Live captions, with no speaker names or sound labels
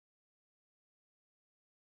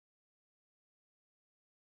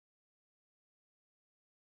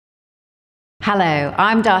Hello,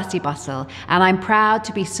 I'm Darcy Bussell, and I'm proud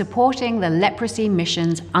to be supporting the Leprosy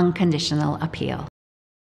Mission's unconditional appeal.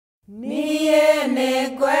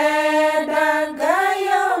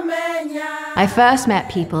 I first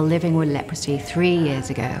met people living with leprosy 3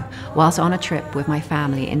 years ago, whilst on a trip with my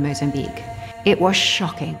family in Mozambique. It was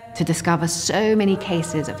shocking to discover so many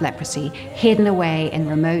cases of leprosy hidden away in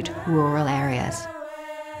remote rural areas.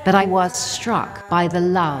 But I was struck by the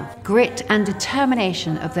love, grit, and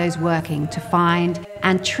determination of those working to find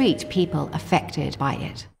and treat people affected by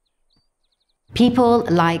it. People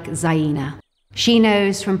like Zaina. She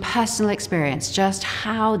knows from personal experience just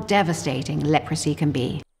how devastating leprosy can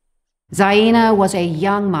be. Zaina was a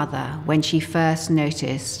young mother when she first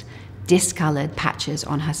noticed discolored patches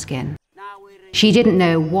on her skin. She didn't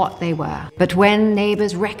know what they were, but when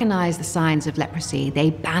neighbors recognized the signs of leprosy, they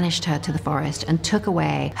banished her to the forest and took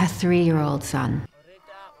away her 3-year-old son.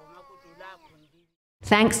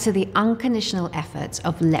 Thanks to the unconditional efforts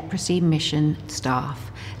of Leprosy Mission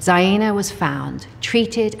staff, Zaina was found,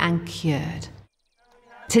 treated, and cured.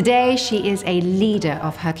 Today, she is a leader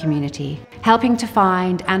of her community, helping to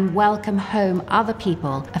find and welcome home other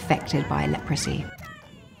people affected by leprosy.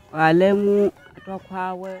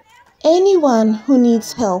 Anyone who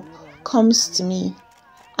needs help comes to me,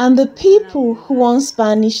 and the people who once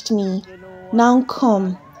banished me now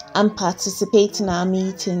come and participate in our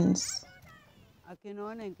meetings.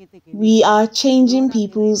 We are changing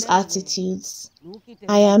people's attitudes.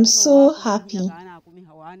 I am so happy.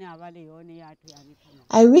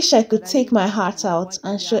 I wish I could take my heart out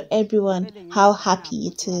and show everyone how happy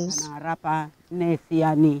it is.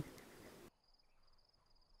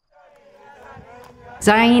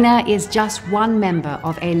 Zaina is just one member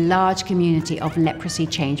of a large community of leprosy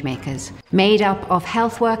changemakers, made up of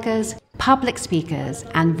health workers, public speakers,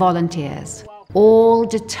 and volunteers, all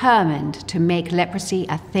determined to make leprosy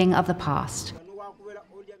a thing of the past.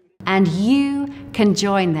 And you can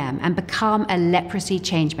join them and become a leprosy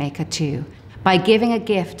changemaker too, by giving a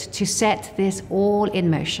gift to set this all in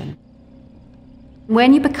motion.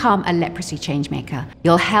 When you become a leprosy changemaker,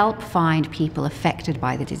 you'll help find people affected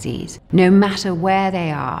by the disease, no matter where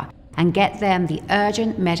they are, and get them the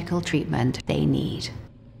urgent medical treatment they need.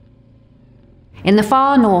 In the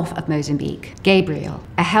far north of Mozambique, Gabriel,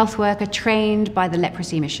 a health worker trained by the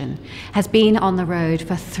Leprosy Mission, has been on the road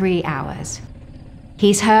for 3 hours.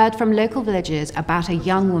 He's heard from local villagers about a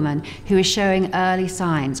young woman who is showing early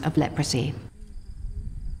signs of leprosy.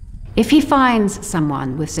 If he finds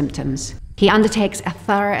someone with symptoms, he undertakes a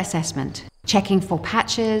thorough assessment, checking for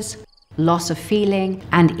patches, loss of feeling,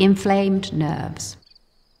 and inflamed nerves.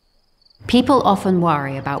 People often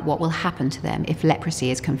worry about what will happen to them if leprosy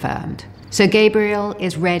is confirmed. So Gabriel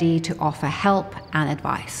is ready to offer help and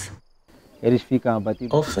advice.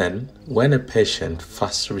 Often, when a patient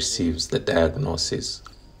first receives the diagnosis,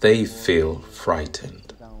 they feel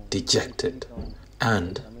frightened, dejected,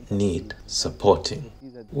 and need supporting.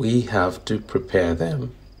 We have to prepare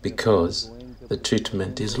them because the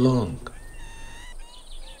treatment is long.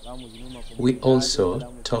 We also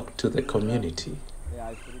talk to the community.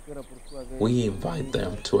 We invite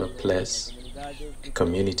them to a place, a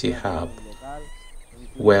community hub,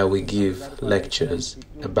 where we give lectures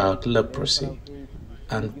about leprosy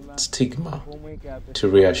and stigma to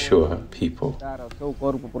reassure people.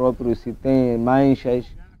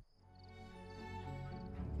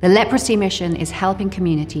 The Leprosy Mission is helping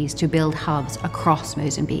communities to build hubs across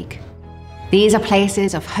Mozambique. These are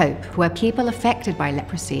places of hope where people affected by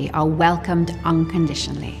leprosy are welcomed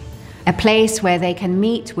unconditionally. A place where they can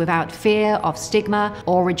meet without fear of stigma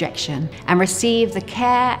or rejection and receive the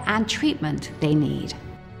care and treatment they need.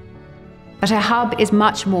 But a hub is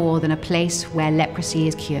much more than a place where leprosy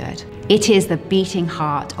is cured. It is the beating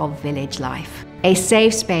heart of village life, a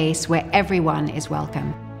safe space where everyone is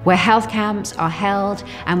welcome, where health camps are held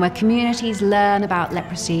and where communities learn about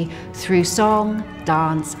leprosy through song,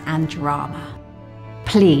 dance, and drama.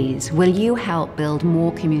 Please, will you help build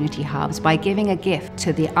more community hubs by giving a gift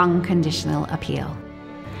to the unconditional appeal?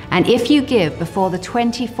 And if you give before the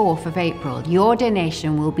 24th of April, your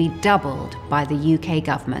donation will be doubled by the UK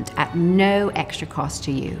government at no extra cost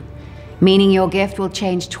to you, meaning your gift will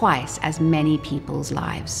change twice as many people's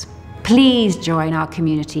lives. Please join our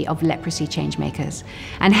community of leprosy changemakers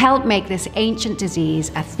and help make this ancient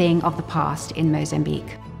disease a thing of the past in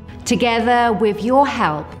Mozambique. Together, with your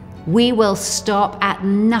help, we will stop at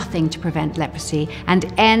nothing to prevent leprosy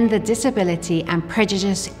and end the disability and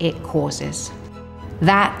prejudice it causes.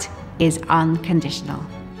 That is unconditional.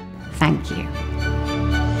 Thank you.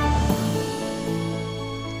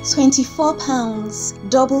 £24,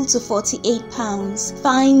 double to £48,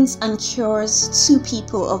 finds and cures 2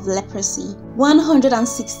 people of leprosy.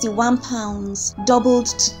 £161 doubled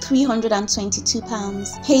to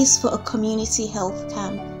 £322 pays for a community health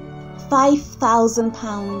camp.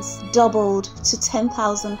 £5,000 doubled to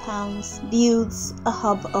 £10,000 builds a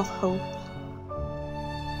hub of hope.